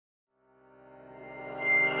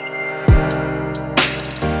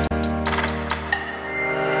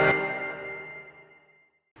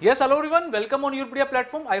Yes, hello everyone, welcome on YourPedia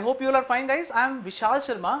platform. I hope you all are fine guys. I am Vishal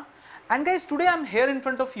Sharma and guys today I am here in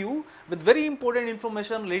front of you with very important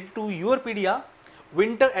information related to YourPedia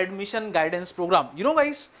Winter Admission Guidance Program. You know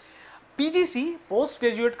guys, PGC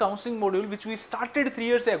Postgraduate Counseling module which we started 3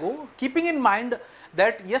 years ago, keeping in mind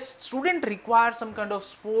that yes, student require some kind of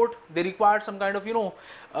sport, they require some kind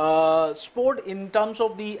of sport in terms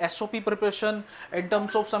of the SOP preparation, in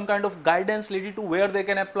terms of some kind of guidance related to where they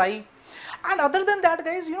can apply. And other than that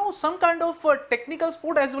guys, some kind of technical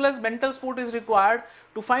sport as well as mental sport is required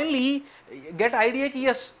to finally get idea ki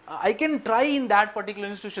yes, I can try in that particular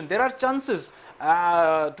institution. There are chances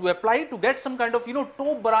to apply to get some kind of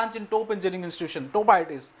top branch in top engineering institution, top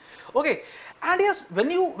IITs. Okay, and yes,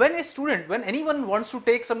 when anyone wants to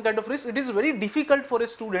take some kind of risk, it is very difficult for a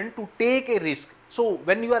student to take a risk. So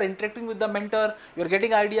when you are interacting with the mentor, you are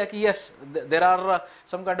getting idea ki yes, there are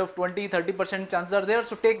some kind of 20-30% chances are there,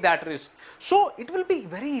 so take that risk. So it will be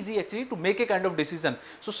very easy actually to make a kind of decision.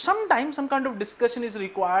 So sometimes some kind of discussion is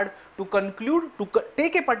required to conclude, to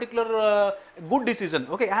take a particular good decision.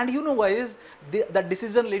 Okay, and guys, the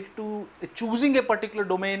decision related to choosing a particular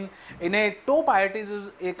domain in a top IITs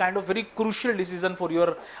is a kind of very crucial decision for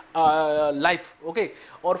your life, okay,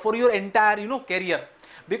 or for your entire career.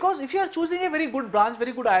 Because if you are choosing a very good branch,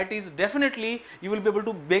 very good IITs, definitely you will be able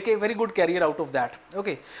to make a very good career out of that.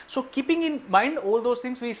 Okay, so keeping in mind all those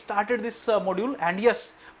things, we started this module, and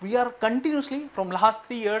yes, we are continuously from last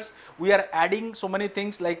 3 years we are adding so many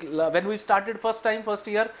things. Like when we started first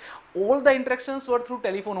year, all the interactions were through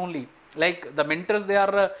telephone only. Like the mentors, they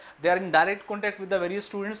are in direct contact with the various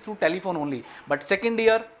students through telephone only. But second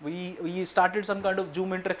year we started some kind of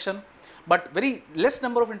Zoom interaction, but very less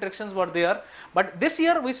number of interactions were there. But this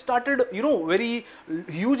year we started, very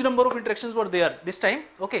huge number of interactions were there this time.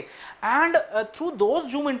 Okay, and through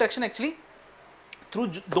those Zoom interaction, actually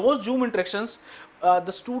through those Zoom interactions,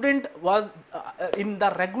 the student was in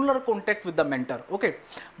the regular contact with the mentor. Okay,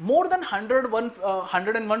 more than 100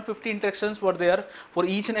 and 150 interactions were there for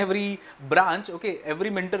each and every branch. Okay,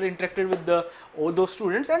 every mentor interacted with all those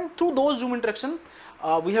students, and through those Zoom interaction,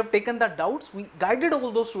 we have taken the doubts, we guided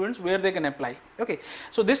all those students where they can apply. Okay,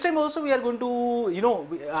 so this time also we are going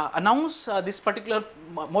to announce this particular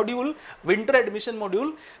module, winter admission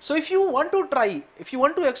module. So if you want to try, if you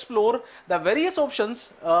want to explore the various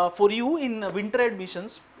options for you in winter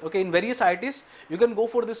admissions, okay, in various IITs, you can go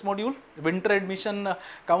for this module, winter admission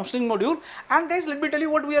counseling module. And guys, let me tell you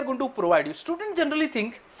what we are going to provide you. Students generally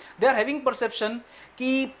think, they are having perception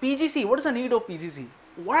ki PGC, what is the need of PGC?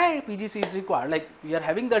 Why PGC is required? Like, we are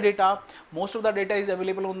having the data, most of the data is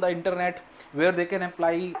available on the internet, where they can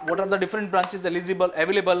apply, what are the different branches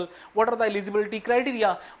available, what are the eligibility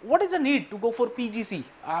criteria, what is the need to go for PGC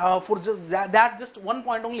for just that just one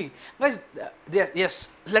point only. Guys, yes,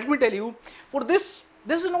 let me tell you, for this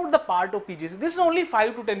is not the part of PGC. This is only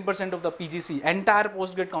 5 to 10% of the PGC, entire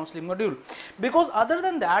postgrad counseling module. Because other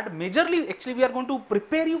than that, majorly actually we are going to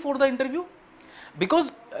prepare you for the interview.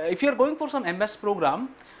 Because if you are going for some MS program,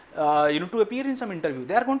 to appear in some interview,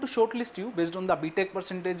 they are going to shortlist you based on the BTech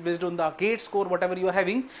percentage, based on the GATE score, whatever you are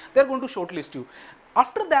having, they are going to shortlist you.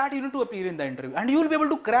 After that, you need to appear in the interview, and you will be able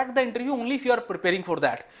to crack the interview only if you are preparing for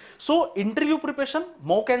that. So interview preparation,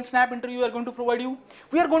 mock and snap interview we are going to provide you.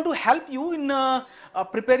 We are going to help you in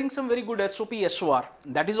preparing some very good SOP, SOR.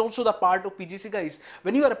 That is also the part of PGC, guys.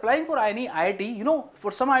 When you are applying for any IIT,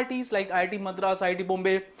 for some IITs like IIT Madras, IIT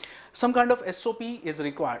Bombay, some kind of SOP is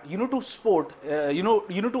required. You need to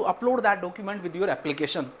you need to upload that document with your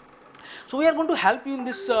application. So we are going to help you in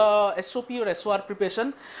this SOP or SOR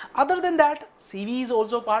preparation. Other than that, CV is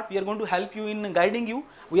also part. We are going to help you in guiding you.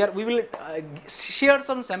 We will share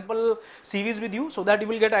some sample CVs with you, so that you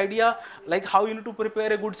will get idea like how you need to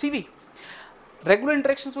prepare a good CV. Regular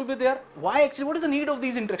interactions will be there. Why actually? What is the need of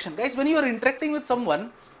these interactions, guys? When you are interacting with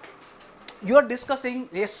someone, you are discussing,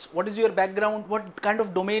 yes, what is your background, what kind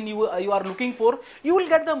of domain you are looking for, you will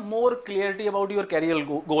get the more clarity about your career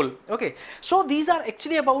goal. Okay, so these are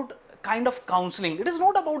actually about kind of counseling. It is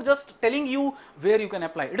not about just telling you where you can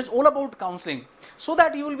apply. It is all about counseling, so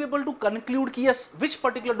that you will be able to conclude yes, which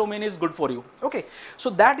particular domain is good for you. Okay, so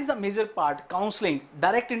that is a major part. Counseling,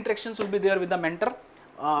 direct interactions will be there with the mentor.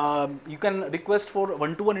 You can request for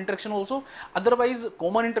one-to-one interaction also. Otherwise,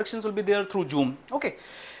 common interactions will be there through Zoom. Okay,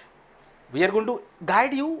 we are going to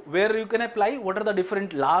guide you where you can apply, what are the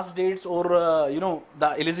different last dates or the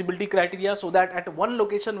eligibility criteria, so that at one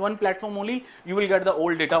location, one platform only, you will get the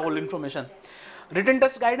all data, all information. Written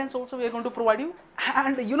test guidance also we are going to provide you.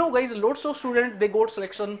 And guys, lots of students, they got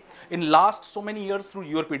selection in last so many years through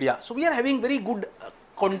YourPedia. So we are having very good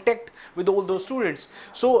contact with all those students.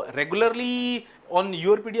 So regularly on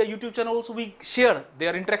YourPedia YouTube channel also we share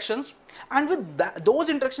their interactions, and with those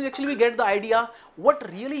interactions actually we get the idea what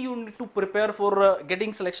really you need to prepare for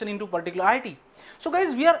getting selection into particular IIT. So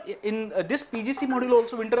guys, we are in this PGC module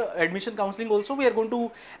also, winter admission counseling also, we are going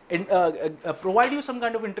to provide you some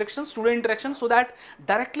kind of interactions, student interactions, so that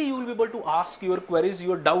directly you will be able to ask your queries,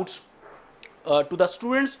 your doubts to the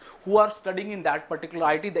students who are studying in that particular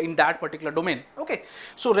IIT, in that particular domain. Okay,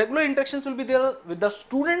 so regular interactions will be there with the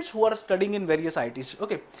students who are studying in various IITs.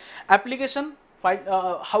 Okay, application,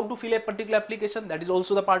 how to fill a particular application, that is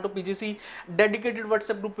also the part of PGC. Dedicated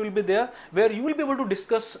WhatsApp group will be there where you will be able to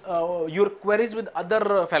discuss your queries with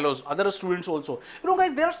other fellows, other students also. You know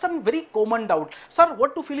guys, there are some very common doubt, sir,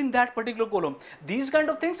 what to fill in that particular column. These kind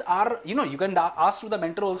of things are, you know, you can ask to the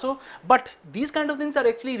mentor also, but these kind of things are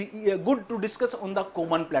actually good to discuss on the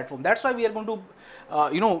common platform. That's why we are going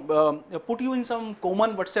to put you in some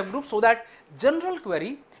common WhatsApp group, so that general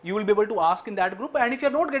query you will be able to ask in that group, and if you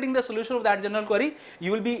are not getting the solution of that general query,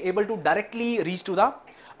 you will be able to directly reach to the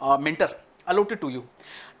mentor allotted to you.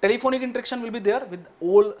 Telephonic interaction will be there with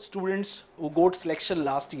all students who got selection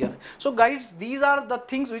last year. So guys, these are the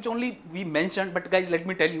things which only we mentioned, but guys, let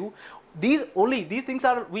me tell you, these things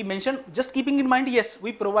are we mentioned just keeping in mind, yes,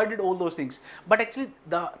 we provided all those things, but actually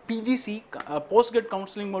the PGC postgrad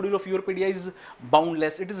counseling module of YourPedia is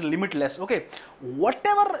boundless, it is limitless. Okay,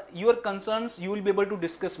 whatever your concerns you will be able to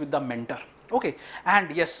discuss with the mentor. Okay,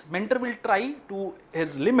 and yes, mentor will try to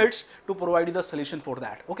his limits to provide you the solution for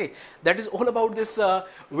that. Okay, that is all about this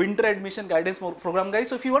winter admission guidance program, guys.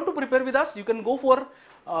 So if you want to prepare with us, you can go for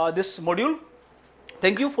this module.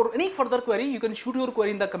 Thank you. For any further query, you can shoot your query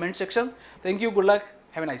in the comment section. Thank you, good luck,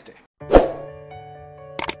 have a nice day.